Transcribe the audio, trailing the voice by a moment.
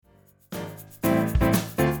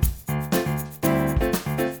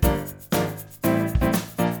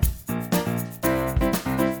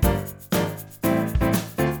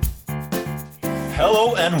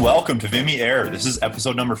Hello and welcome to VimyAir. This is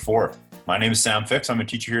episode number 4. My name is Sam Fix. I'm a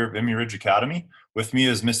teacher here at Vimy Ridge Academy. With me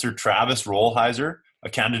is Mr. Travis Rollheiser, a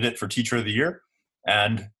candidate for Teacher of the Year.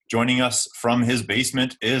 And joining us from his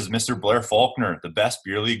basement is Mr. Blair Faulkner, the best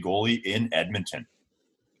beer league goalie in Edmonton.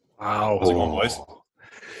 Wow. How's it going, boys?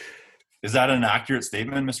 Is that an accurate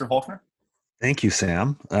statement, Mr. Faulkner? Thank you,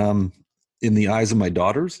 Sam. In the eyes of my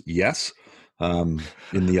daughters, yes. In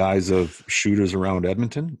the eyes of shooters around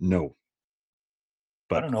Edmonton, no.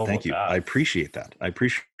 But I don't know thank you. that. I appreciate that.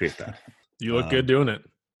 You look good doing it.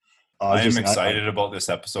 I am excited about this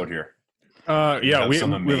episode here. Yeah, we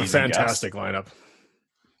have a fantastic lineup.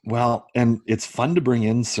 Well, and it's fun to bring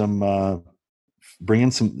in some, the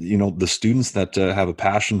students that have a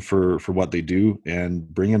passion for what they do, and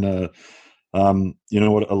bring in a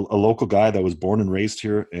local guy that was born and raised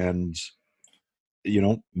here, and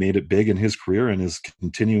made it big in his career, and is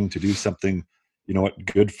continuing to do something,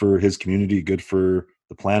 good for his community, good for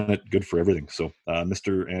the planet, good for everything. So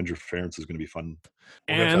Mr. Andrew Ference is going to be fun.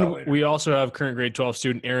 And we also have current grade 12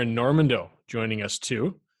 student Aaron Normandeau joining us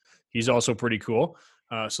too. He's also pretty cool.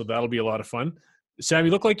 So that'll be a lot of fun. Sam,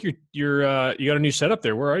 you look like you got a new setup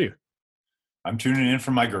there. Where are you? I'm tuning in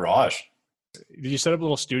from my garage. Did you set up a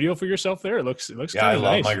little studio for yourself there? It looks Yeah, I love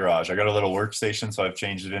nice. my garage. I got a little workstation, so I've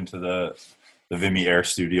changed it into the VimyAir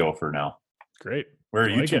studio for now. Great. Where are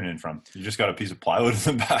you tuning in from? You just got a piece of plywood in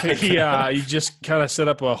the back. Yeah, you just kind of set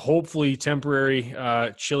up a hopefully temporary,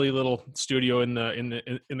 chilly little studio in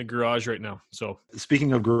the garage right now. So,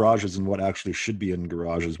 speaking of garages, and what actually should be in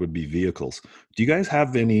garages would be vehicles. Do you guys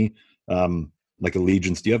have any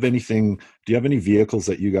allegiance? Do you have any vehicles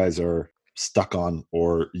that you guys are stuck on,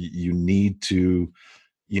 or you need to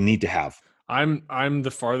have? I'm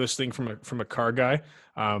the farthest thing from a car guy.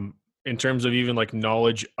 In terms of even like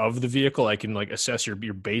knowledge of the vehicle, I can like assess your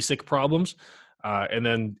basic problems. And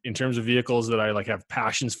then in terms of vehicles that I like have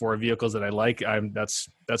passions for, vehicles that I like,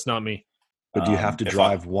 that's not me. But do you have to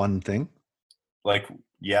drive one thing? Like,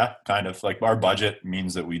 yeah, kind of. Like our budget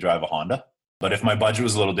means that we drive a Honda. But if my budget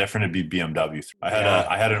was a little different, it'd be BMW.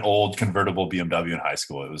 I had an old convertible BMW in high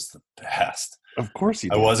school. It was the best. Of course you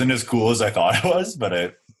did. I wasn't as cool as I thought I was, but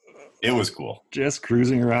it was cool. Just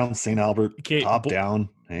cruising around St. Albert, top down.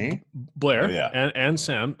 Hey, Blair and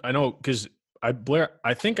Sam, I know, because Blair,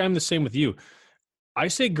 I think I'm the same with you. I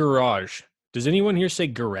say garage. Does anyone here say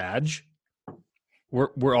garage?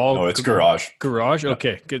 We're all. No, it's garage. Garage. Yeah.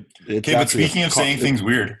 Okay, good. Okay, but speaking of saying things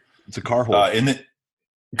weird, it's a car hold. In the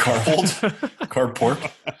car hold, carport.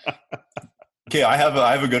 Okay, I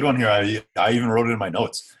have a good one here. I even wrote it in my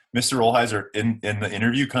notes. Mr. Rollheiser, in the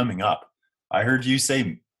interview coming up, I heard you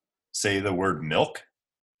say the word milk.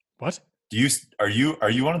 What? Are you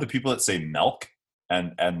one of the people that say milk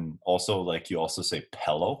and also like you also say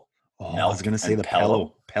pillow? Oh, I was going to say the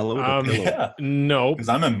pillow. Pillow. Yeah. No, because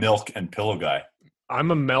I'm a milk and pillow guy.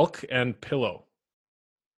 I'm a milk and pillow.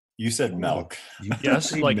 You said milk.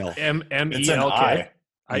 Yes, like milk. M-E-L-K.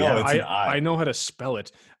 I know how to spell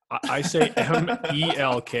it. I say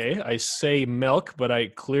M-E-L-K. I say milk, but I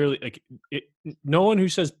clearly like it. No one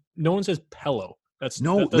says pillow.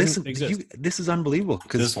 Listen, this is unbelievable.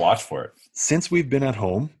 Just watch for it. Since we've been at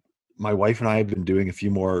home, my wife and I have been doing a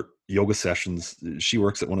few more yoga sessions. She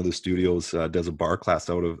works at one of the studios, does a bar class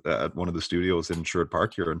out of at one of the studios in Sherwood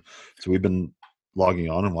Park here. And so we've been logging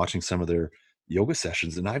on and watching some of their yoga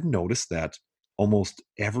sessions. And I've noticed that almost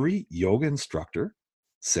every yoga instructor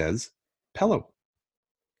says pillow.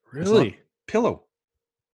 Really? Pillow.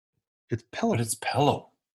 It's pillow. But it's pillow.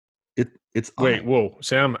 It's Wait, whoa.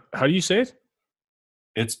 Sam, how do you say it?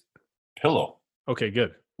 It's pillow. Okay,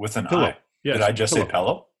 good. With an pillow. I. Yes, Did I just say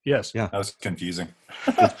pillow? Yes. Yeah. That was confusing.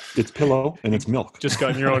 It's pillow and it's milk. Just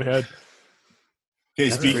got in your own head. Okay,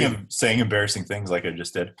 speaking of saying embarrassing things like I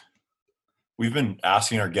just did, we've been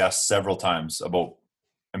asking our guests several times about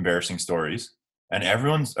embarrassing stories. And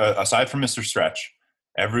everyone's, aside from Mr. Stretch,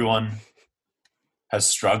 everyone has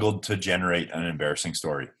struggled to generate an embarrassing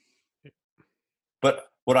story. But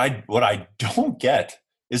what I don't get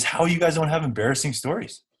is how you guys don't have embarrassing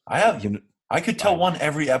stories. I could tell one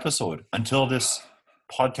every episode until this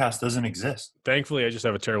podcast doesn't exist. Thankfully, I just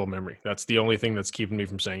have a terrible memory. That's the only thing that's keeping me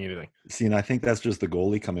from saying anything. See, and I think that's just the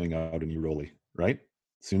goalie coming out in you, Rolly, right?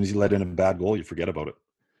 As soon as you let in a bad goal, you forget about it.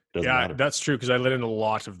 Doesn't matter. That's true, because I let in a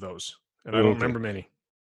lot of those, and I don't remember many.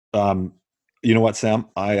 You know what, Sam?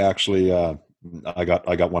 I actually I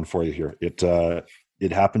got one for you here.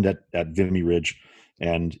 It happened at Vimy Ridge,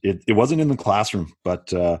 and it wasn't in the classroom,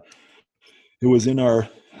 but it was in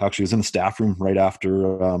the staff room right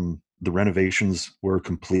after the renovations were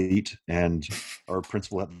complete, and our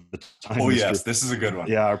principal at the time. Oh, yes, this is a good one.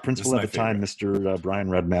 Yeah, our principal at the time, Mr. Brian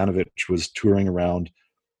Radmanovich, was touring around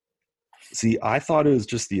See, I thought it was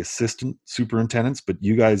just the assistant superintendents, but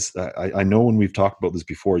you guys, I know when we've talked about this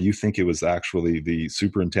before, you think it was actually the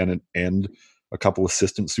superintendent and a couple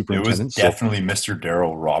assistant It superintendents. was definitely Mr.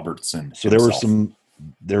 Darrell Robertson. So himself.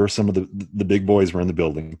 there were some of the big boys were in the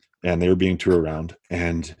building, and they were being toured around.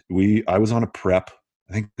 And I was on a prep.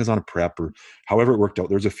 I think I was on a prep, or however it worked out.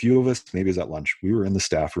 There's a few of us. Maybe it was at lunch. We were in the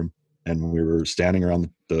staff room, and we were standing around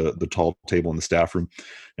the tall table in the staff room,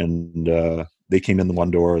 and they came in the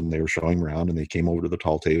one door and they were showing around, and they came over to the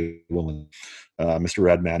tall table, and Mr.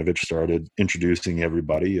 Radmanovich started introducing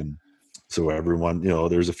everybody. And so everyone,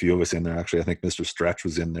 there's a few of us in there. Actually, I think Mr. Stretch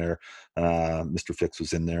was in there. Mr. Fix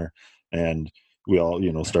was in there. And we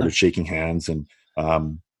all, started shaking hands, and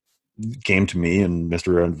came to me, and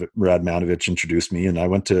Mr. Radmanovich introduced me, and I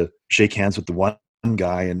went to shake hands with the one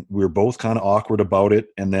guy, and we were both kind of awkward about it.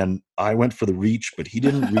 And then I went for the reach, but he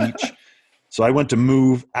didn't reach. So I went to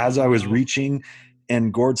move as I was reaching,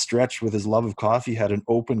 and Gord Stretch, with his love of coffee, had an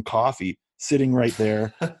open coffee sitting right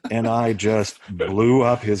there, and I just blew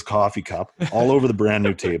up his coffee cup all over the brand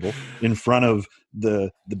new table in front of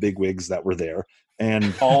the big wigs that were there,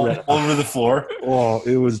 and all over the floor. Oh,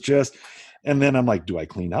 it was just. And then I'm like, do I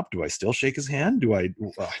clean up? Do I still shake his hand?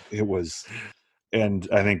 It was. And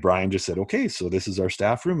I think Brian just said, okay, so this is our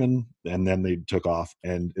staff room. And then they took off.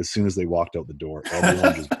 And as soon as they walked out the door,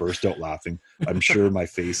 everyone just burst out laughing. I'm sure my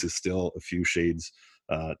face is still a few shades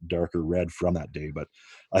darker red from that day. But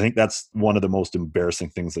I think that's one of the most embarrassing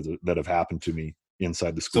things that have happened to me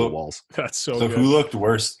inside the school walls. That's so good. Who looked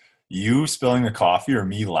worse? You spilling the coffee, or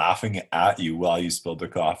me laughing at you while you spilled the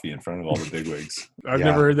coffee in front of all the bigwigs? I've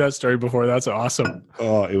never heard that story before. That's awesome.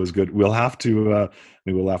 Oh, it was good. We'll have to ask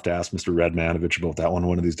Mr. Radmanovich about that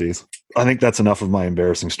one of these days. I think that's enough of my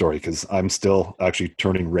embarrassing story, because I'm still actually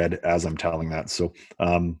turning red as I'm telling that. So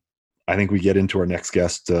I think we get into our next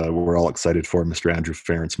guest. We're all excited for Mr. Andrew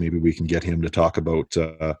Ference. Maybe we can get him to talk about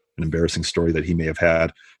an embarrassing story that he may have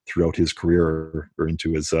had throughout his career or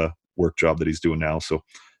into his work job that he's doing now. So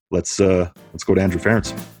let's go to Andrew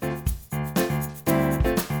Ference.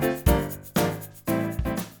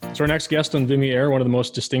 So our next guest on VimyAir, one of the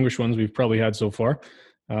most distinguished ones we've probably had so far.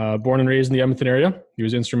 Born and raised in the Edmonton area, he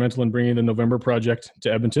was instrumental in bringing the November Project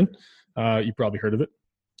to Edmonton. You probably heard of it.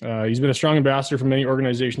 He's been a strong ambassador for many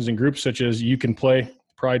organizations and groups such as You Can Play,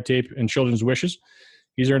 Pride Tape, and Children's Wishes.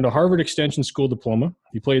 He's earned a Harvard Extension School diploma.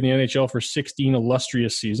 He played in the NHL for 16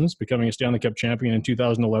 illustrious seasons, becoming a Stanley Cup champion in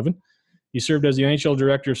 2011. He served as the NHL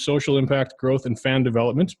Director of Social Impact, Growth, and Fan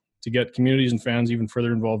Development to get communities and fans even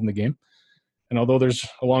further involved in the game. And although there's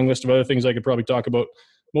a long list of other things I could probably talk about,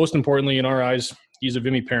 most importantly, in our eyes, he's a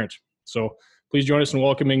Vimy parent. So please join us in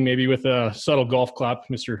welcoming, maybe with a subtle golf clap,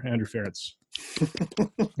 Mr. Andrew Ference.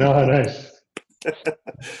 No, nice.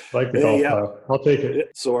 Like the golf clap. I'll take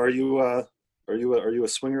it. So are you a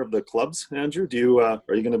swinger of the clubs, Andrew?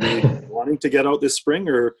 Are you going to be wanting to get out this spring,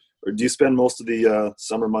 or do you spend most of the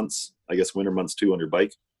summer months, I guess winter months too, on your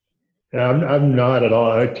bike? Yeah, I'm not at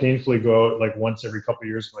all. I painfully go out like once every couple of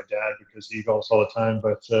years with my dad because he golfs all the time.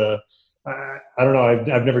 But I don't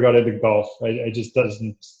know. I've never got into golf. I just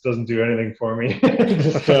doesn't do anything for me.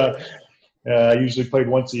 I usually played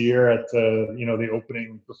once a year at the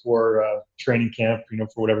opening before training camp.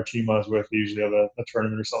 For whatever team I was with, they usually have a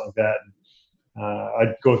tournament or something like that.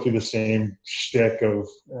 I'd go through the same shtick of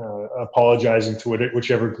apologizing to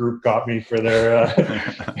whichever group got me for their,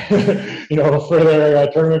 for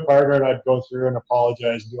their tournament partner, and I'd go through and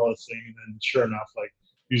apologize and do all this thing. And then, sure enough, like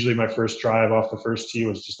usually my first drive off the first tee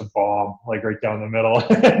was just a bomb, like right down the middle,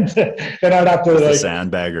 and I'd have to like a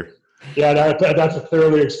sandbagger. Yeah, I'd have to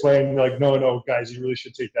thoroughly explain, like, no, guys, you really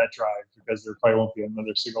should take that drive because there probably won't be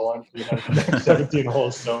another single one for the next 17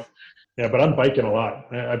 holes. So. Yeah, but I'm biking a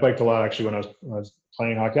lot. I biked a lot actually when I was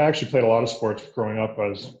playing hockey. I actually played a lot of sports growing up. I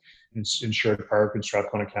was in Sherwood Park in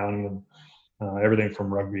Strathcona County, and everything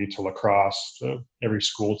from rugby to lacrosse to every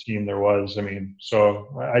school team there was. So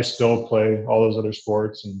I still play all those other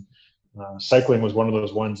sports, and cycling was one of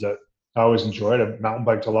those ones that I always enjoyed. I mountain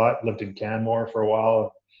biked a lot. Lived in Canmore for a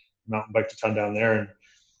while. Mountain biked a ton down there,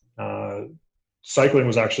 and cycling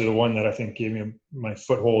was actually the one that I think gave me my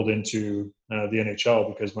foothold into the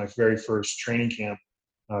NHL, because my very first training camp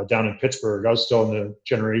down in Pittsburgh, I was still in the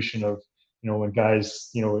generation of, when guys,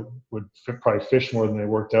 would probably fish more than they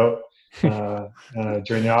worked out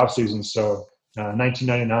during the off season. So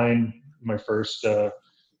 1999, my first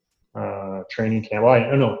training camp.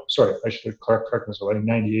 I should correct myself. I think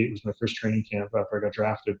 98 was my first training camp after I got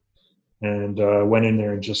drafted, and went in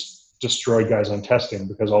there and just destroyed guys on testing,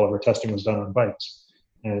 because all of our testing was done on bikes,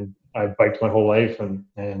 and I biked my whole life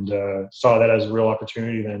and saw that as a real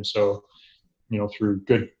opportunity then. So, through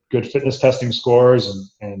good good fitness testing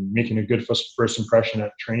scores and making a good first impression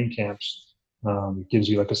at training camps, it gives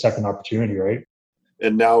you like a second opportunity, right?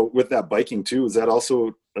 And now with that biking too, is that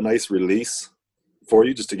also a nice release for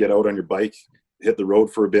you, just to get out on your bike, hit the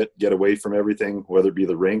road for a bit, get away from everything, whether it be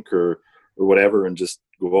the rink or whatever, and just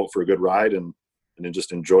go out for a good ride and then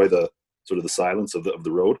just enjoy the sort of the silence of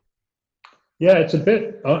the road? Yeah, it's a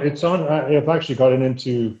bit, I've actually gotten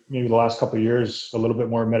into maybe the last couple of years, a little bit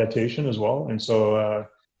more meditation as well. And so,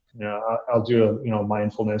 I'll do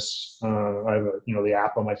mindfulness. I have the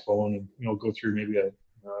app on my phone and, go through maybe a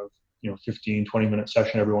 15, 20-minute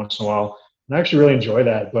session every once in a while. And I actually really enjoy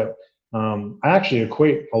that. But I actually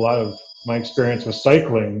equate a lot of my experience with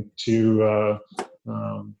cycling to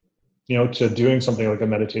doing something like a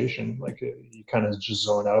meditation. Like you kind of just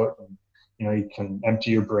zone out and, you can empty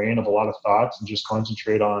your brain of a lot of thoughts and just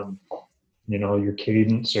concentrate on, your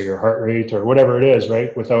cadence or your heart rate or whatever it is,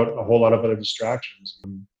 right? Without a whole lot of other distractions.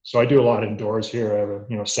 So I do a lot indoors here. I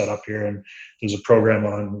have a set up here, and there's a program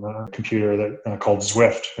on a computer that called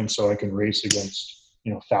Zwift. And so I can race against,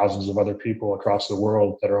 thousands of other people across the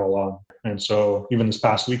world that are all on. And so even this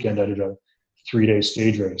past weekend, I did a 3-day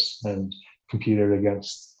stage race and competed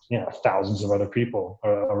against, thousands of other people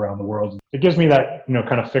around the world. It gives me that,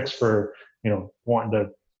 kind of fix for, wanting to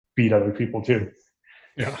beat other people too.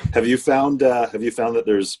 Yeah. Have you found that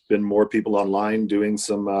there's been more people online doing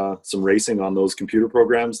some racing on those computer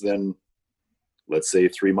programs than, let's say,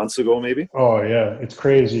 3 months ago, maybe? Oh yeah, it's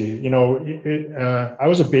crazy. I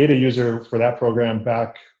was a beta user for that program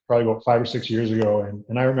back probably about 5 or 6 years ago,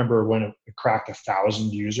 and I remember when it cracked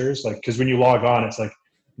 1,000 users. Like, because when you log on, it's like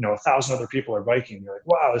 1,000 other people are biking. You're like,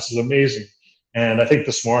 wow, this is amazing. And I think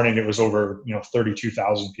this morning it was over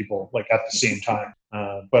 32,000 people like at the same time.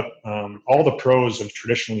 But all the pros have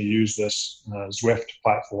traditionally used this Zwift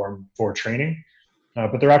platform for training,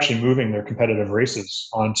 but they're actually moving their competitive races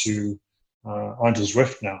onto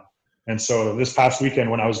Zwift now. And so this past weekend,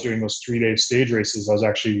 when I was doing those 3-day stage races, I was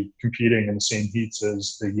actually competing in the same heats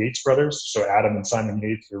as the Yates brothers. So Adam and Simon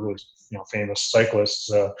Yates are really famous cyclists.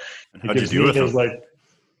 How'd you do with them?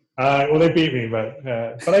 Well, they beat me, but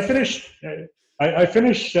I finished. I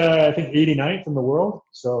finished, I think, 89th in the world,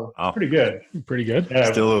 so pretty good. Pretty good.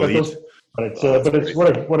 Yeah, still elite. But it's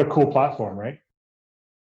what a cool platform, right?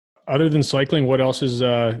 Other than cycling, what else is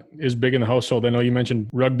big in the household? I know you mentioned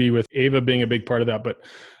rugby with Ava being a big part of that, but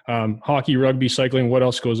hockey, rugby, cycling, what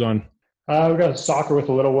else goes on? We've got soccer with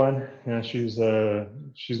the little one. She's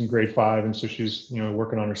in grade 5, and so she's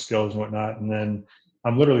working on her skills and whatnot. And then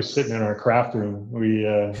I'm literally sitting in our craft room. We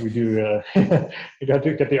do we got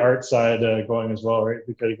to get the art side going as well, right?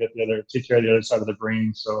 We got to take care of the other side of the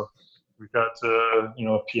brain. So we've got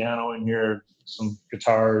a piano in here, some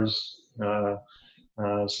guitars,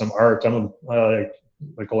 some art. I'm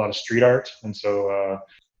like a lot of street art, and so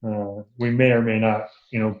we may or may not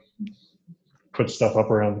put stuff up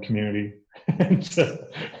around the community and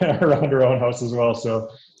around our own house as well. So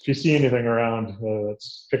if you see anything around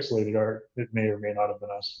that's pixelated art, it may or may not have been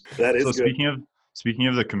us. That is so good. Speaking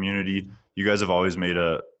of the community, you guys have always made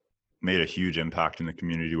a huge impact in the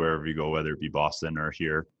community wherever you go, whether it be Boston or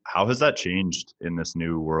here. How has that changed in this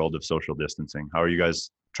new world of social distancing? How are you guys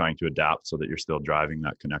trying to adapt so that you're still driving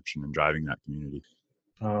that connection and driving that community?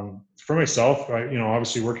 For myself,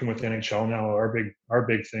 obviously working with the NHL now, our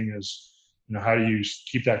big thing is, how do you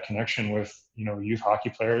keep that connection with, youth hockey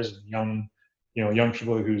players and young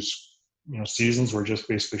people whose, seasons were just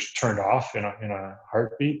basically turned off in a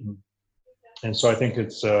heartbeat. And so I think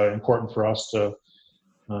it's important for us to,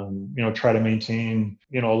 try to maintain,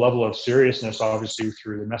 a level of seriousness, obviously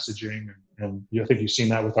through the messaging. And I think you've seen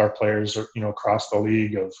that with our players, across the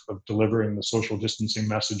league of delivering the social distancing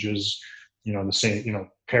messages, the same,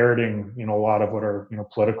 parroting, a lot of what our,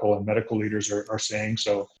 political and medical leaders are saying.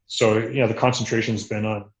 So, the concentration's been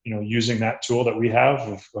on, using that tool that we have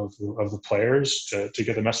of the players to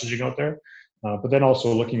get the messaging out there. But then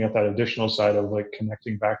also looking at that additional side of like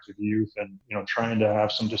connecting back to the youth and, trying to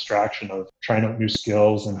have some distraction of trying out new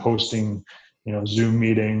skills and hosting, Zoom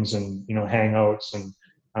meetings and, hangouts. And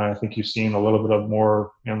I think you've seen a little bit of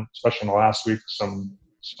more, especially in the last week, some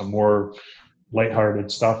more lighthearted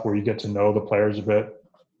stuff where you get to know the players a bit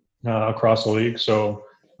across the league. So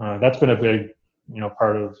that's been a big,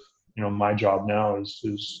 part of, my job now is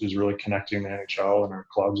really connecting the NHL and our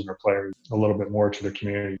clubs and our players a little bit more to the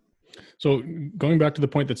community. So going back to the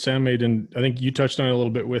point that Sam made, and I think you touched on it a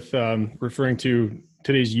little bit with referring to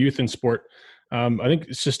today's youth in sport. I think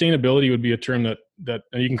sustainability would be a term that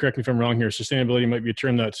and you can correct me if I'm wrong here. Sustainability might be a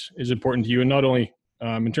term that is important to you, and not only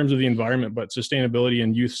in terms of the environment, but sustainability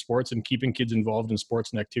in youth sports and keeping kids involved in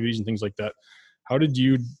sports and activities and things like that. How did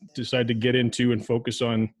you decide to get into and focus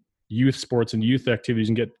on youth sports and youth activities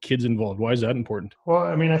and get kids involved? Why is that important? Well,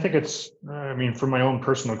 I mean, I think from my own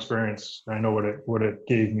personal experience, I know what it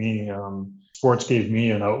gave me. Sports gave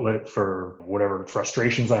me an outlet for whatever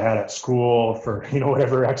frustrations I had at school, for,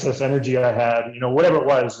 whatever excess energy I had, whatever it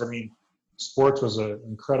was. I mean, sports was an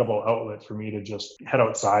incredible outlet for me to just head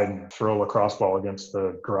outside and throw a lacrosse ball against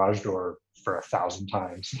the garage door for 1,000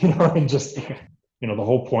 times, and just, the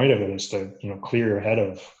whole point of it is to, clear your head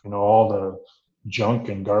of, all the junk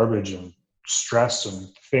and garbage and stress and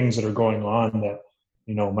things that are going on that,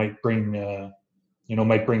 might bring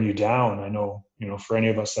you down. I know, for any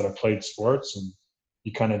of us that have played sports, and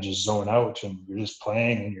you kind of just zone out and you're just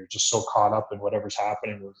playing and you're just so caught up in whatever's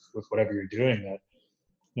happening with whatever you're doing that,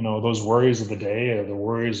 those worries of the day or the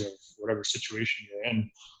worries of whatever situation you're in,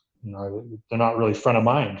 they're not really front of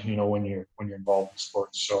mind, when you're involved in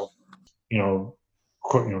sports. So,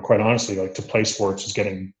 quite honestly, like, to play sports is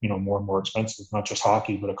getting, more and more expensive, not just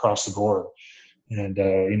hockey, but across the board. And,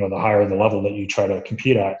 the higher the level that you try to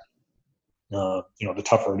compete at, the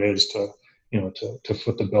tougher it is to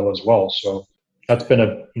foot the bill as well. So that's been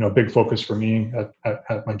a big focus for me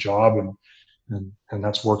at my job. And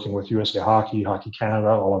that's working with USA Hockey, Hockey Canada,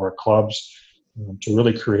 all of our clubs, to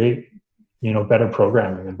really create, better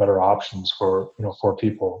programming and better options for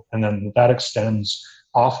people. And then that extends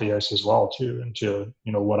off the ice as well too, into,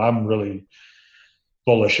 what I'm really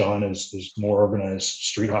bullish on is more organized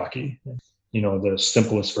street hockey, the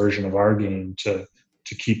simplest version of our game to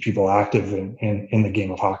keep people active in the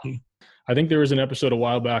game of hockey. I think there was an episode a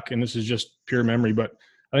while back, and this is just pure memory, but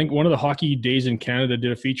I think one of the hockey days in Canada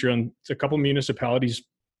did a feature on a couple municipalities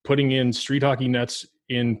putting in street hockey nets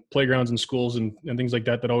in playgrounds and schools and things like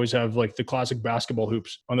that always have like the classic basketball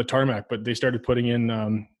hoops on the tarmac, but they started putting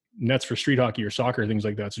in nets for street hockey or soccer, things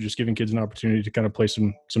like that. So just giving kids an opportunity to kind of play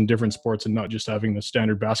some different sports and not just having the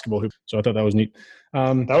standard basketball hoop. So I thought that was neat.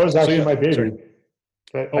 That was actually my baby.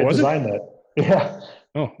 I designed that. Yeah.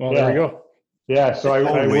 Oh, well, there we go. Yeah. So I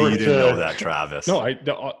you worked, didn't know that, Travis. No,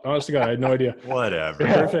 honest to God, I had no idea. Whatever.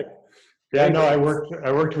 Yeah. Perfect. Yeah, no, I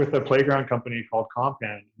worked with a playground company called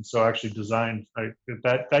Compan, and so I actually designed.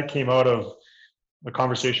 That came out of a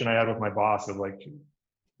conversation I had with my boss of, like,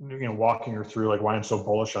 walking her through, like, why I'm so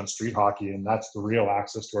bullish on street hockey, and that's the real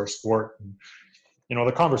access to our sport. And,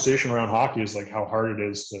 the conversation around hockey is like how hard it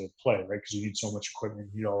is to play, right? Because you need so much equipment,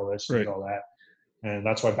 you need all this, you need all that, and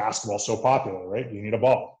that's why basketball is so popular, right? You need a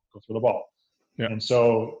ball, go through the ball. Yeah. And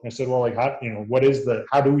so I said, well, like,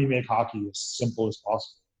 how do we make hockey as simple as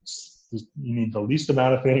possible? You need the least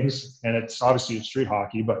amount of things, and it's obviously street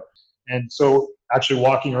hockey, and so actually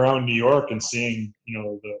walking around New York and seeing,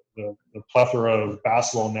 the plethora of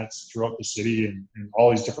basketball nets throughout the city and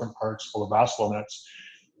all these different parks full of basketball nets.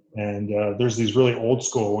 And there's these really old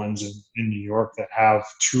school ones in New York that have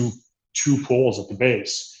two poles at the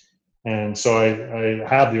base. And so I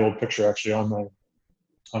have the old picture actually on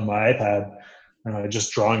my iPad,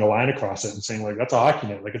 just drawing a line across it and saying, like, that's a hockey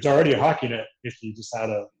net. Like, it's already a hockey net if you just had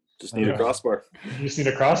just need a crossbar. You just need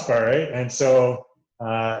a crossbar, right? And so,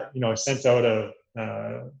 I sent out a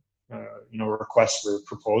request for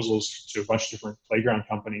proposals to a bunch of different playground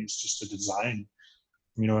companies just to design,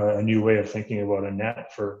 a new way of thinking about a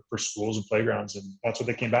net for schools and playgrounds. And that's what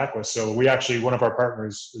they came back with. So we actually, one of our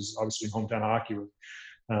partners is obviously Hometown Hockey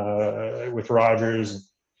with Rogers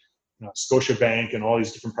and Scotiabank and all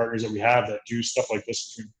these different partners that we have that do stuff like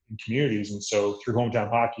this in communities. And so through Hometown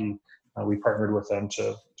Hockey, we partnered with them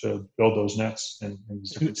to build those nets and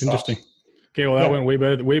these different Interesting. stops. Okay, well, that went way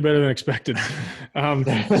better than expected.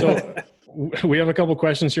 So we have a couple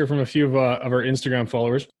questions here from a few of our Instagram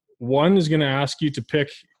followers. One is going to ask you to pick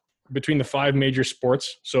between the 5 major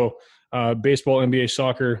sports. So baseball, NBA,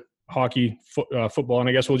 soccer, hockey, football, and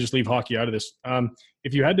I guess we'll just leave hockey out of this.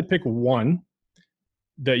 If you had to pick one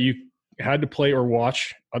that you had to play or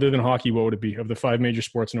watch other than hockey, what would it be of the 5 major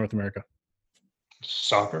sports in North America?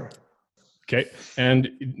 Soccer. Okay. And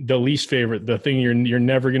the least favorite, the thing you're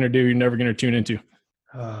never going to do, you're never going to tune into?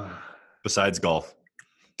 Besides golf.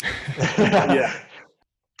 Yeah.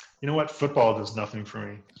 You know what? Football does nothing for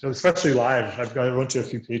me, so especially live. I went to a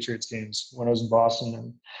few Patriots games when I was in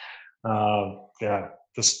Boston, and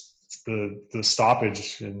the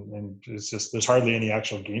stoppage and it's just, there's hardly any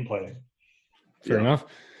actual gameplay. Fair enough.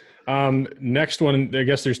 Next one, I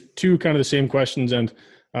guess there's 2 kind of the same questions, and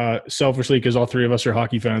selfishly, because all 3 of us are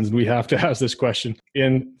hockey fans, and we have to ask this question.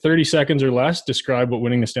 In 30 seconds or less, describe what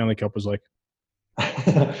winning the Stanley Cup was like.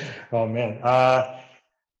 Oh, man.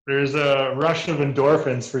 There's a rush of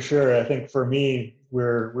endorphins for sure. I think for me, we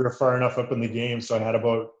were far enough up in the game, so I had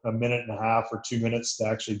about a minute and a half or 2 minutes to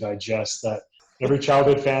actually digest that. Every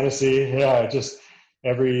childhood fantasy, just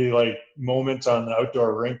every like moment on the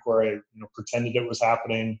outdoor rink where I pretended it was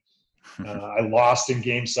happening. I lost in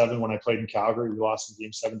Game 7 when I played in Calgary. We lost in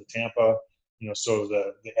Game 7 to Tampa. So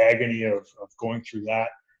the agony of going through that.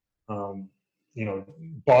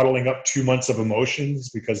 Bottling up 2 months of emotions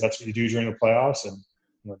because that's what you do during the playoffs, and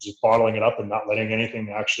just bottling it up and not letting anything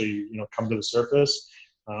actually come to the surface.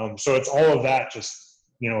 So it's all of that just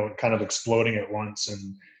kind of exploding at once,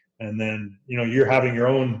 and then you're having your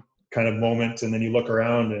own kind of moment, and then you look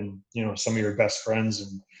around and some of your best friends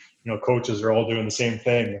and coaches are all doing the same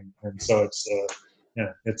thing, and so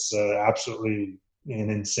it's absolutely an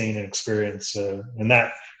insane experience, and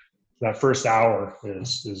that first hour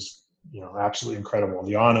is absolutely incredible.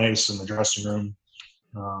 The on ice and the dressing room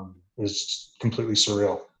is completely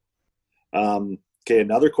surreal. Okay,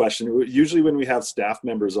 another question. Usually when we have staff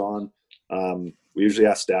members on, we usually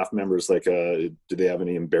ask staff members like, do they have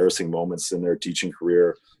any embarrassing moments in their teaching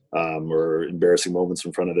career, or embarrassing moments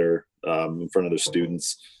in front of their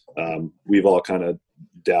students? We've all kind of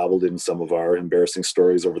dabbled in some of our embarrassing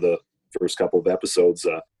stories over the first couple of episodes.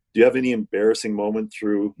 Do you have any embarrassing moment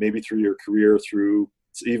through your career, through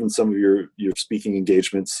even some of your speaking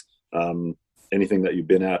engagements, anything that you've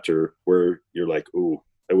been at, or where you're like, ooh,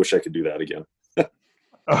 I wish I could do that again?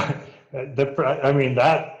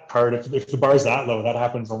 That part, if the bar's that low, that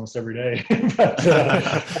happens almost every day. But,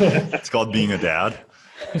 it's called being a dad.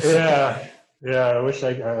 Yeah. I wish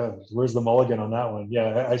where's the mulligan on that one?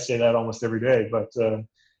 Yeah, I say that almost every day, but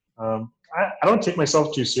I don't take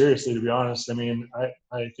myself too seriously, to be honest. I mean,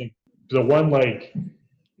 I think the one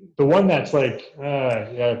that's like,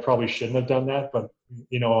 I probably shouldn't have done that, but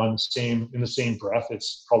in the same breath,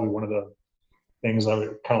 it's probably one of the things I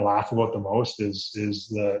would kind of laugh about the most is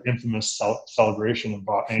the infamous celebration in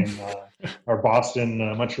our Boston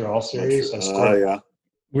Montreal series. Yeah.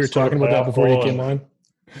 We were talking about that before you came on.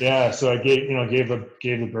 Yeah, so I gave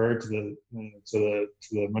the bird to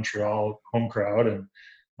the Montreal home crowd, and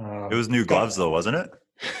it was new gloves though, wasn't it?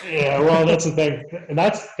 Yeah, well, that's the thing, and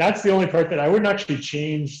that's the only part that I wouldn't actually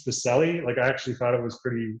change the celly. Like I actually thought it was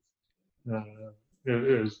pretty.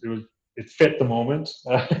 It fit the moment,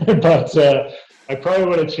 but I probably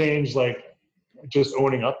would have changed like just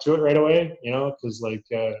owning up to it right away. Because like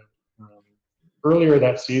earlier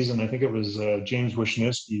that season, I think it was James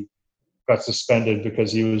Wisniewski got suspended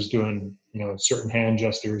because he was doing certain hand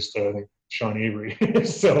gestures to I think Sean Avery.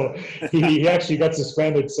 So he actually got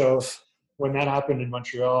suspended. So when that happened in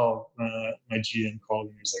Montreal, my GM called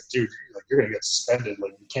me. He's like, "Dude, you're gonna get suspended.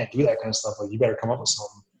 Like you can't do that kind of stuff. Like you better come up with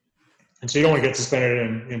something." And so you don't want to get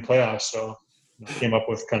suspended in playoffs. So I came up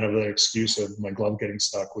with kind of the excuse of my glove getting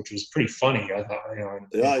stuck, which was pretty funny. I thought,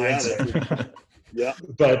 in hindsight. Yeah.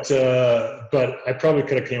 But I probably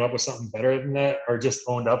could have came up with something better than that, or just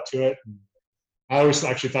owned up to it. I always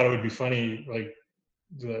actually thought it would be funny, like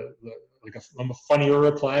a funnier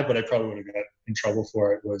reply, but I probably would have got in trouble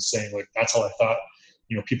for it. Was saying like that's how I thought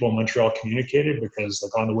people in Montreal communicated, because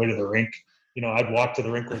like on the way to the rink, I'd walk to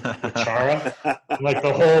the rink with Chara, and like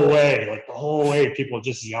the whole way, people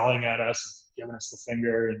just yelling at us, giving us the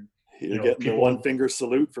finger, and you're getting the one finger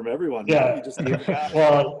salute from everyone. Yeah. You just give it back.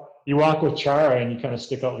 Well, you walk with Chara and you kind of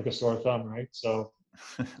stick out like a sore thumb, right? So,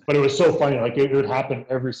 but it was so funny. Like it would happen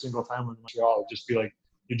every single time in Montreal. It'd just be like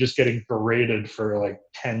you're just getting berated for like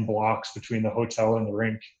 10 blocks between the hotel and the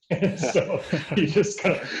rink. So you just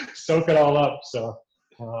kind of soak it all up. So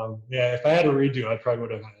if I had to redo, I probably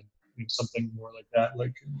would have had something more like that.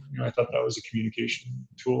 Like I thought that was a communication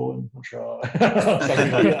tool in Montreal.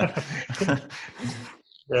 Something like that.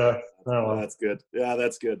 Yeah. Oh, that's good. Yeah,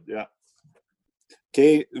 that's good. Yeah.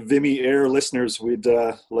 Okay, VimyAir listeners, we'd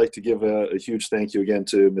like to give a huge thank you again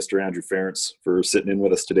to Mr. Andrew Ference for sitting in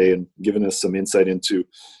with us today and giving us some insight into,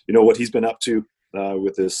 what he's been up to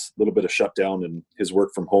with this little bit of shutdown and his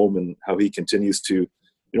work from home, and how he continues to,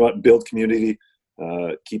 build community,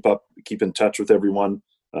 keep in touch with everyone,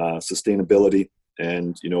 sustainability,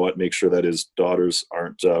 and make sure that his daughters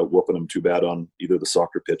aren't whooping him too bad on either the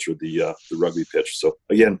soccer pitch or the rugby pitch. So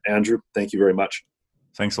again, Andrew, thank you very much.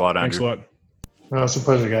 Thanks a lot, Andrew. Thanks a lot. No, it's a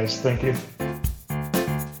pleasure, guys. Thank you.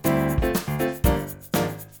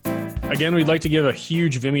 Again, we'd like to give a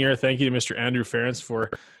huge VimyAir thank you to Mr. Andrew Ference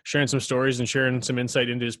for sharing some stories and sharing some insight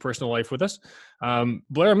into his personal life with us.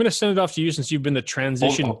 Blair, I'm going to send it off to you since you've been the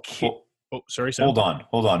transition kid. Oh, sorry, Sam. Hold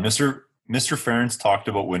on. Mr. Ference talked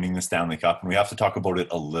about winning the Stanley Cup, and we have to talk about it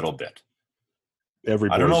a little bit. I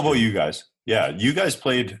don't know about you guys. Yeah, you guys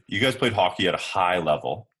played hockey at a high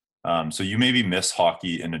level, so you maybe miss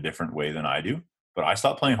hockey in a different way than I do. But I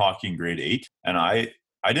stopped playing hockey in grade 8, and I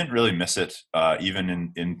didn't really miss it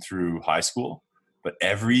even in through high school. But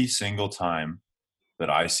every single time that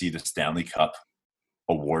I see the Stanley Cup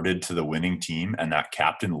awarded to the winning team and that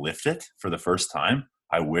captain lift it for the first time,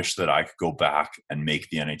 I wish that I could go back and make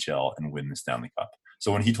the NHL and win the Stanley Cup.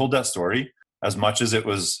 So when he told that story, as much as it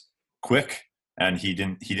was quick and he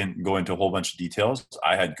didn't go into a whole bunch of details,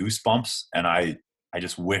 I had goosebumps, and I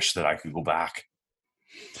just wish that I could go back.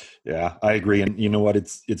 Yeah, I agree. And you know what?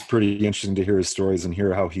 It's pretty interesting to hear his stories and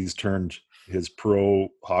hear how he's turned his pro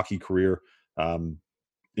hockey career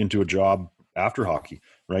into a job after hockey,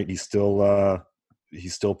 right? He's still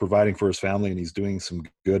providing for his family, and he's doing some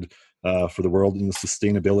good for the world. And the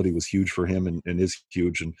sustainability was huge for him, and is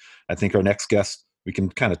huge. And I think our next guest, we can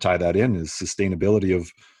kind of tie that in, is sustainability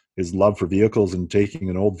of his love for vehicles and taking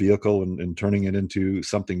an old vehicle and turning it into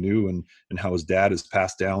something new, and how his dad has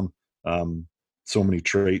passed down so many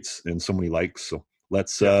traits and so many likes. So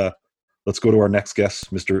let's go to our next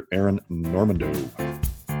guest, Mr. Aaron Normandeau.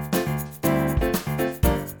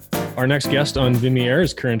 Our next guest on VimyAir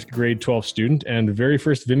is current grade 12 student and very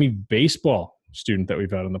first Vimy baseball student that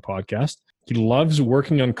we've had on the podcast. He loves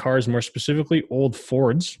working on cars, more specifically old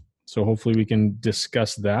Fords. So hopefully we can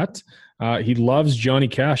discuss that. He loves Johnny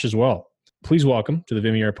Cash as well. Please welcome to the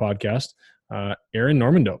VimyAir podcast, Aaron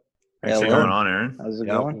Normandeau. Thanks for coming on, Aaron. How's it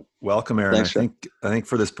going? Welcome, Aaron. Thanks, I think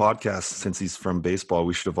for this podcast, since he's from baseball,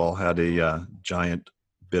 we should have all had a giant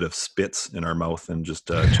bit of spits in our mouth and just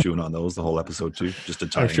chewing on those the whole episode too, just to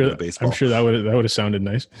tie into baseball. I'm sure that would have sounded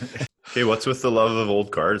nice. Okay, what's with the love of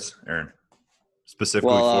old cars, Aaron? Specifically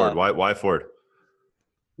Ford. Why Ford?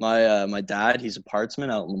 My dad, he's a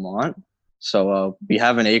partsman out in Lamont. So we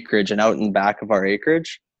have an acreage, and out in the back of our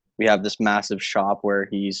acreage, we have this massive shop where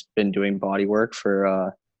he's been doing body work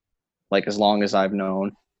for like as long as I've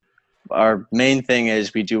known. Our main thing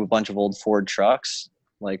is we do a bunch of old Ford trucks.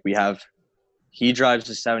 Like he drives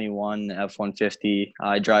a 71 F-150.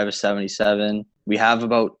 I drive a 77. We have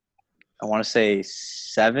about, I want to say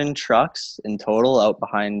 7 trucks in total out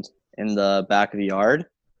behind in the back of the yard.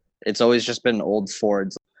 It's always just been old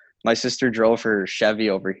Fords. My sister drove her Chevy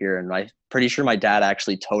over here, and I'm pretty sure my dad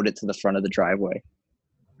actually towed it to the front of the driveway.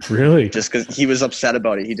 Really? Just because he was upset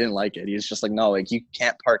about it. He didn't like it. He was just like, no, like you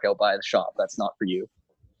can't park out by the shop. That's not for you.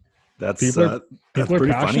 That's people are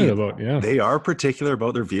pretty passionate funny. about. Yeah, they are particular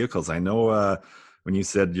about their vehicles. I know when you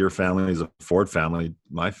said your family is a Ford family,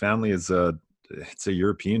 my family is it's a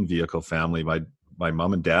European vehicle family. My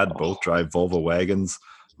mom and dad both drive Volvo wagons.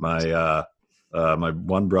 My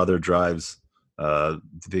one brother drives.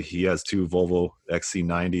 He has 2 Volvo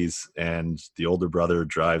XC90s, and the older brother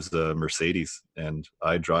drives the Mercedes, and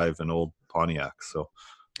I drive an old Pontiac. So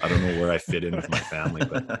I don't know where I fit in with my family,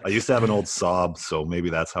 but I used to have an old Saab, so maybe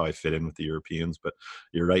that's how I fit in with the Europeans. But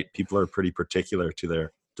you're right; people are pretty particular to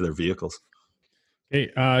their vehicles. Hey,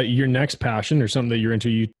 your next passion or something that you're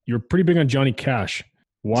into, you're pretty big on Johnny Cash.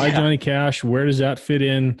 Why Johnny Cash? Where does that fit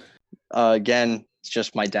in? Again, it's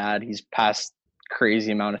just my dad. He's passed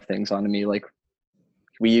crazy amount of things on to me. Like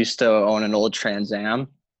we used to own an old Trans Am,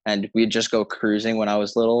 and we'd just go cruising when I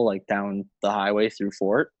was little, like down the highway through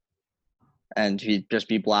Fort. And he'd just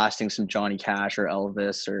be blasting some Johnny Cash or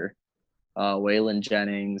Elvis or Waylon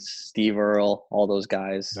Jennings, Steve Earle, all those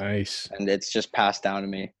guys. Nice. And it's just passed down to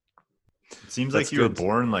me. It seems like you were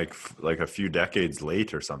born like a few decades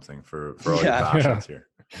late or something for all your passions here.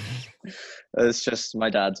 It's just my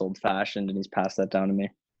dad's old fashioned, and he's passed that down to me.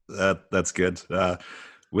 That's good.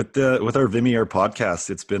 With our VimyAir podcast,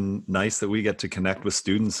 it's been nice that we get to connect with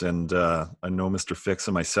students. And I know Mr. Fix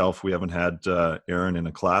and myself, we haven't had Aaron in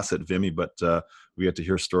a class at Vimy, but we get to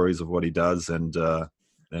hear stories of what he does and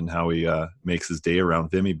how he makes his day around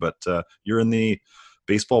Vimy. But you're in the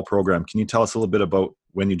baseball program. Can you tell us a little bit about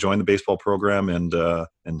when you joined the baseball program and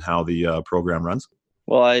how the program runs?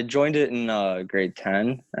 Well, I joined it in grade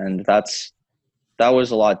 10, and that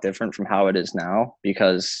was a lot different from how it is now,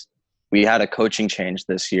 because we had a coaching change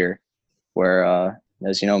this year where,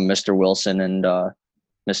 as you know, Mr. Wilson and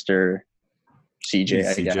Mr. CJ,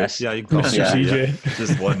 I guess. Yeah, you can call Mr. CJ. Yeah.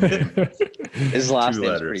 Just one name. His last 2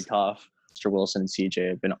 name's letters. pretty tough. Mr. Wilson and CJ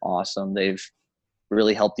have been awesome. They've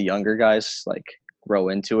really helped the younger guys like grow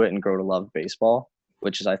into it and grow to love baseball,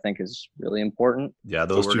 which I think is really important. Yeah,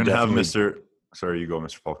 those we're two gonna have definitely. Sorry, you go,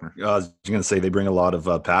 Mr. Faulkner. I was going to say they bring a lot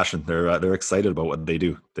of passion. They're excited about what they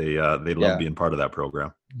do. They love being part of that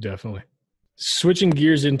program. Definitely. Switching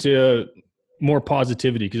gears into more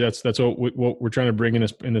positivity, because that's what we're trying to bring in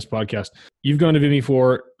this podcast. You've gone to Vimy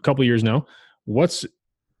for a couple of years now. What's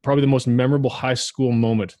probably the most memorable high school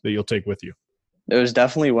moment that you'll take with you? It was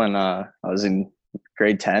definitely when I was in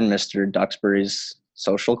grade 10, Mr. Duxbury's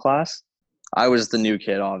social class. I was the new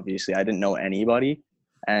kid, obviously. I didn't know anybody,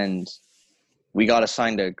 and we got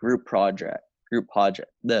assigned a group project. That's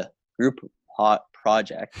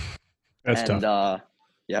and, tough.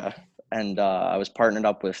 Yeah. And I was partnered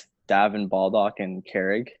up with Davin Baldock and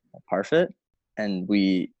Carrig at Parfit. And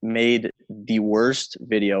we made the worst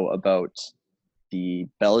video about the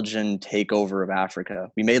Belgian takeover of Africa.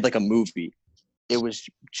 We made like a movie. It was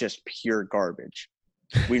just pure garbage.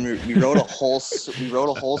 We wrote a whole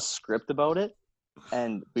script about it,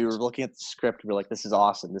 and we were looking at the script. We were like, "This is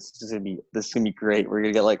awesome. This is gonna be great. We're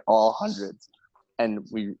gonna get like all hundreds." And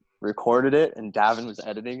we recorded it, and Davin was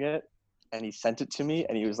editing it, and he sent it to me,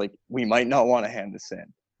 and he was like, "We might not want to hand this in."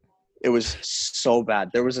 It was so bad.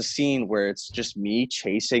 There was a scene where it's just me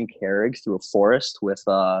chasing Carrig through a forest with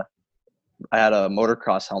I had a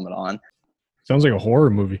motocross helmet on. Sounds like a horror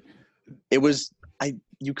movie. It was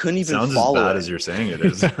you couldn't even Sounds follow as bad it. as you're saying it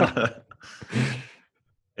is.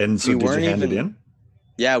 And so did you hand it in?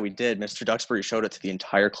 Yeah, we did. Mr. Duxbury showed it to the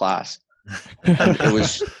entire class.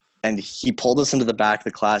 And he pulled us into the back of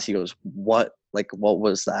the class. He goes, what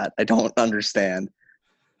was that? I don't understand.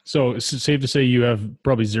 So it's safe to say you have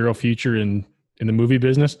probably zero future in the movie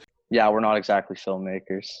business? Yeah, we're not exactly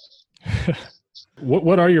filmmakers.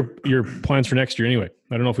 What are your plans for next year anyway?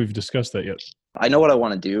 I don't know if we've discussed that yet. I know what I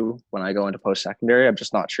want to do when I go into post-secondary. I'm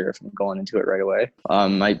just not sure if I'm going into it right away.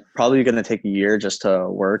 I'm probably going to take a year just to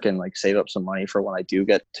work and like save up some money for when I do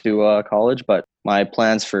get to college. But my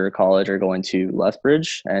plans for college are going to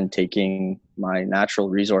Lethbridge and taking my natural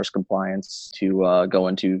resource compliance to go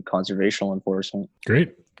into conservational enforcement.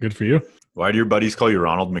 Great. Good for you. Why do your buddies call you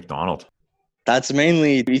Ronald McDonald? That's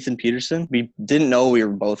mainly Ethan Peterson. We didn't know we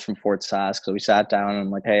were both from Fort Sask. So we sat down and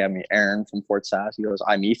I'm like, hey, I'm Aaron from Fort Sask. He goes,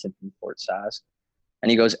 I'm Ethan from Fort Sask.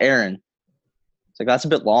 And he goes, Aaron. It's like, that's a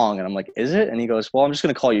bit long. And I'm like, is it? And he goes, well, I'm just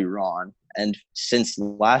going to call you Ron. And since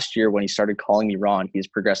last year when he started calling me Ron, he's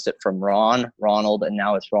progressed it from Ron, Ronald, and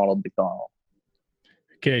now it's Ronald McDonald.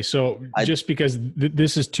 Okay, so just because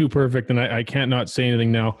this is too perfect and I can't not say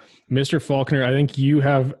anything now, Mr. Faulkner, I think you're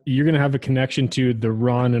going to have a connection to the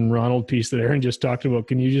Ron and Ronald piece that Aaron just talked about.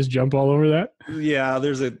 Can you just jump all over that? Yeah,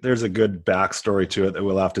 there's a good backstory to it that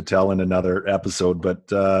we'll have to tell in another episode.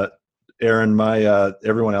 But Aaron,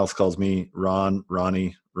 everyone else calls me Ron,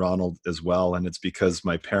 Ronnie, Ronald as well, and it's because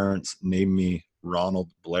my parents named me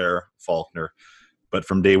Ronald Blair Faulkner, but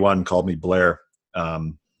from day one called me Blair.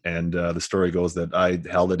 And the story goes that I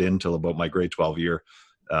held it in till about my grade 12 year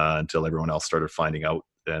until everyone else started finding out.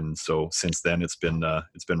 And so since then it's been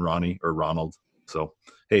Ronnie or Ronald. So,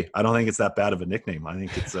 hey, I don't think it's that bad of a nickname. I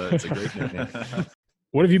think it's a great nickname.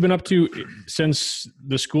 What have you been up to since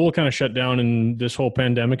the school kind of shut down and this whole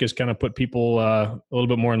pandemic has kind of put people a little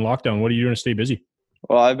bit more in lockdown? What are you doing to stay busy?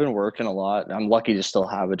 Well, I've been working a lot. I'm lucky to still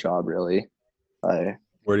have a job, really. Where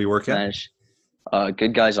do you work at?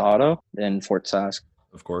 Good Guys Auto in Fort Sask.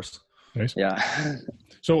 Of course. Nice. Yeah.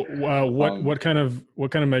 So what kind of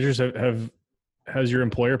measures has your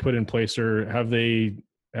employer put in place, or have they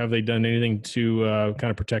done anything to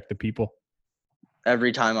kind of protect the people?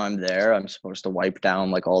 Every time I'm there, I'm supposed to wipe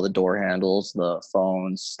down like all the door handles, the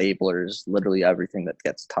phones, staplers, literally everything that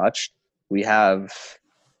gets touched. We have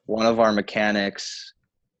one of our mechanics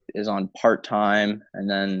is on part-time, and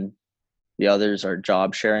then the others are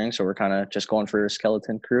job sharing. So we're kind of just going for a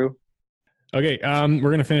skeleton crew. Okay, we're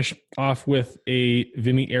going to finish off with a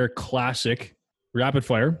VimyAir classic rapid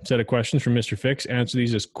fire set of questions from Mr. Fix. Answer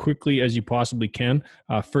these as quickly as you possibly can.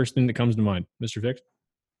 First thing that comes to mind, Mr. Fix.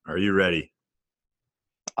 Are you ready?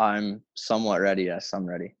 I'm somewhat ready. Yes, I'm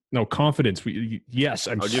ready. No, confidence. Yes,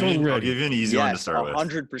 I'm so ready. I'll give you an easy one to start with.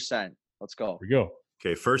 100%. Let's go. Here we go.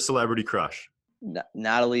 Okay, first celebrity crush.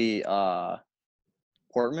 Natalie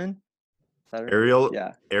Portman. Is that her? Ariel.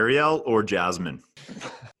 Yeah. Ariel or Jasmine?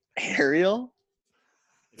 Ariel?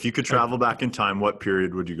 If you could travel back in time, what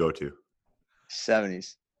period would you go to?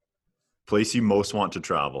 70s. Place you most want to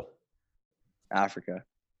travel? Africa.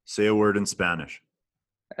 Say a word in Spanish.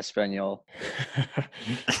 Espanol.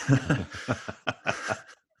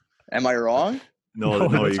 Am I wrong?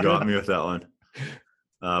 No, you got me with that one.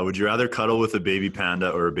 Would you rather cuddle with a baby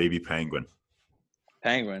panda or a baby penguin?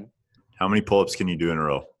 Penguin. How many pull-ups can you do in a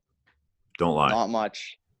row? Don't lie. Not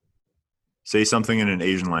much. Say something in an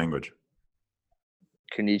Asian language.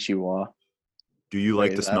 Konnichiwa. Do you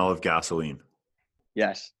like the smell of gasoline?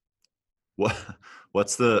 Yes.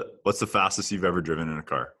 What's the fastest you've ever driven in a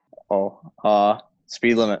car?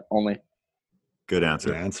 Speed limit only. Good answer.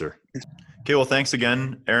 Good answer. Okay, well, thanks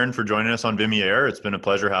again, Aaron, for joining us on VimyAir. It's been a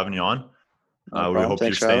pleasure having you on. No we hope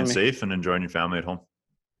Thanks you're staying safe and enjoying your family at home.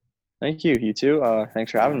 Thank you. You too.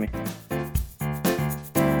 Thanks for having me.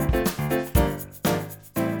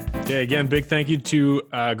 Okay, again, big thank you to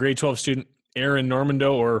grade 12 student Aaron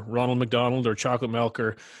Normandeau, or Ronald McDonald, or Chocolate Milk,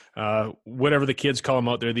 or whatever the kids call him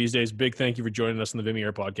out there these days. Big thank you for joining us on the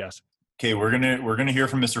VimyAir podcast. Okay, we're gonna hear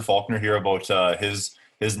from Mr. Faulkner here about his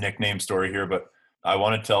nickname story here, but I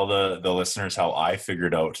want to tell the listeners how I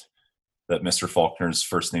figured out that Mr. Faulkner's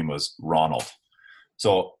first name was Ronald.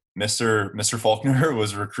 So Mr. Faulkner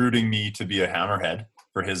was recruiting me to be a hammerhead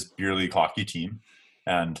for his beer league hockey team,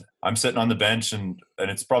 and I'm sitting on the bench, and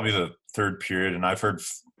it's probably the third period, and I've heard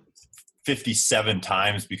 57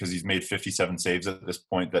 times, because he's made 57 saves at this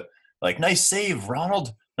point, that like, nice save,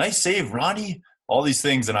 Ronald, nice save, Ronnie, all these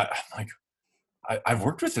things. And I'm like, I've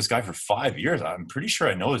worked with this guy for 5 years. I'm pretty sure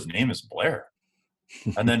I know his name is Blair.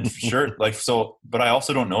 And then sure, like, so, but I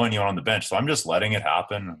also don't know anyone on the bench. So I'm just letting it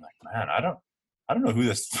happen. I'm like, man, I don't know who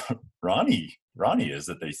this Ronnie is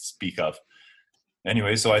that they speak of.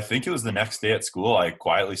 Anyway, so I think it was the next day at school, I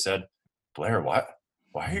quietly said, Blair, why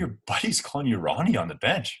are your buddies calling you Ronnie on the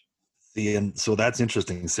bench? See, and so that's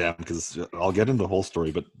interesting, Sam, because I'll get into the whole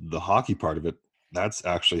story, but the hockey part of it, that's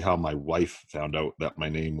actually how my wife found out that my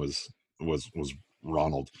name was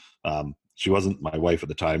Ronald. She wasn't my wife at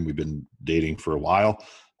the time. We've been dating for a while,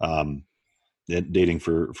 like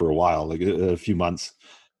a few months,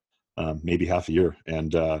 maybe half a year.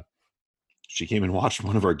 And she came and watched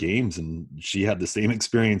one of our games, and she had the same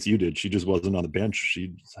experience you did. She just wasn't on the bench.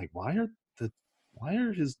 She's like, why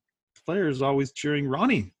are his players always cheering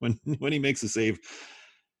Ronnie when he makes a save?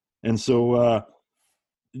 And so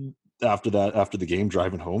after the game,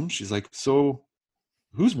 driving home, she's like, so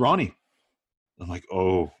who's Ronnie? I'm like,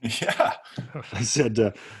 oh yeah. I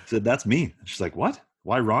said that's me. She's like, what?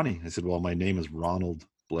 Why Ronnie? I said, well, my name is Ronald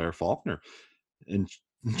Blair Faulkner. And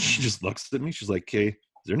she just looks at me. She's like, okay,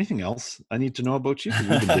 is there anything else I need to know about you? Because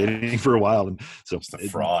we've been dating for a while. And so it's a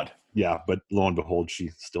fraud. Yeah, but lo and behold, she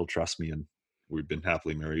still trusts me, and we've been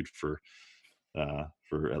happily married for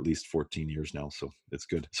at least 14 years now. So it's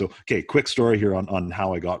good. So, okay, quick story here on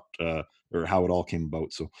how I got, or how it all came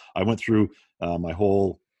about. So I went through my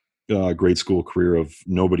whole grade school career of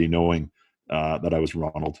nobody knowing that I was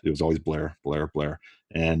Ronald. It was always Blair.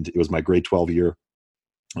 And it was my grade 12 year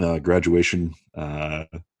graduation,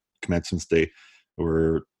 commencement day.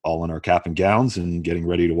 We're all in our cap and gowns and getting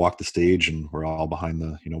ready to walk the stage, and we're all behind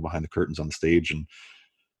the curtains on the stage and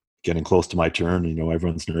getting close to my turn.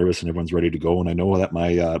 Everyone's nervous and everyone's ready to go. And I know that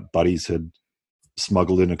my buddies had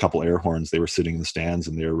smuggled in a couple air horns. They were sitting in the stands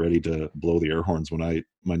and they were ready to blow the air horns when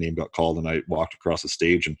my name got called, and I walked across the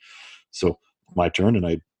stage. And so my turn, and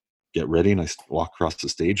I get ready and I walk across the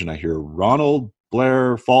stage, and I hear Ronald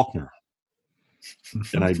Blair Faulkner.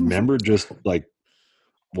 And I remember just like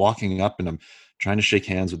walking up, and I'm trying to shake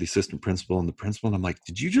hands with the assistant principal and the principal. And I'm like,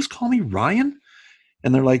 did you just call me Ryan?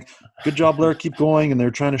 And they're like, good job, Blair, keep going. And they're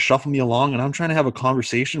trying to shuffle me along. And I'm trying to have a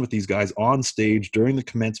conversation with these guys on stage during the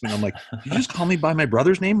commencement. I'm like, did you just call me by my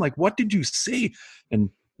brother's name? Like, what did you say? And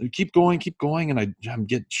they keep going. And I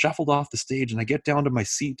get shuffled off the stage, and I get down to my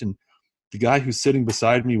seat. And the guy who's sitting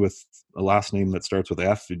beside me with a last name that starts with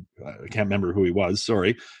F, I can't remember who he was,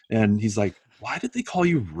 sorry. And he's like, why did they call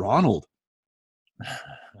you Ronald?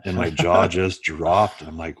 And my jaw just dropped.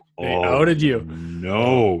 I'm like, oh, they outed you.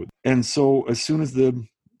 No. And so as soon as the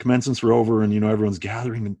commencements were over, and everyone's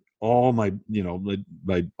gathering, and all my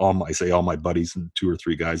buddies and 2 or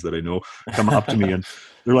 3 guys that I know come up to me, and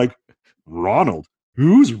they're like, Ronald?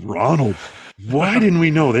 Who's Ronald? Why didn't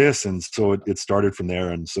we know this? And so it started from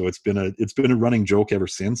there. And so it's been a running joke ever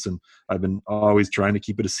since. And I've been always trying to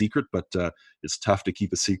keep it a secret, but it's tough to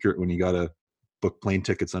keep a secret when you got to book plane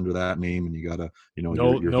tickets under that name, and you got to, your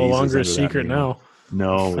no longer a secret now.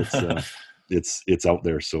 No, it's out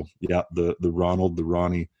there. So yeah, the Ronald, the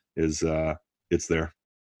Ronnie is it's there.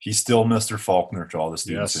 He's still Mr. Faulkner to all the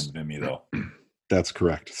students in Vimy, though. That's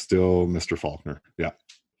correct. Still Mr. Faulkner. Yeah.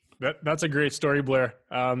 That's a great story, Blair.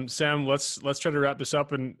 Sam, let's try to wrap this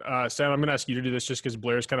up. And Sam, I'm going to ask you to do this just because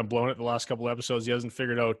Blair's kind of blown it the last couple of episodes. He hasn't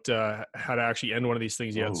figured out how to actually end one of these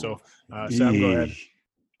things yet. So Sam, go ahead.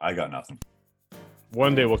 I got nothing.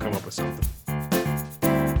 One day we'll come up with something.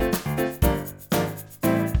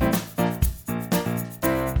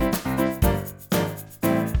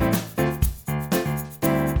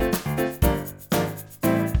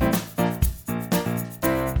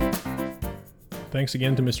 Thanks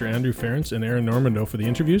again to Mr. Andrew Ference and Aaron Normandeau for the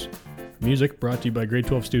interviews. Music brought to you by grade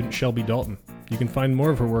 12 student Shelby Dalton. You can find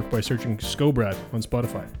more of her work by searching Scobrad on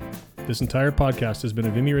Spotify. This entire podcast has been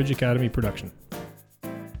a Vimy Ridge Academy production.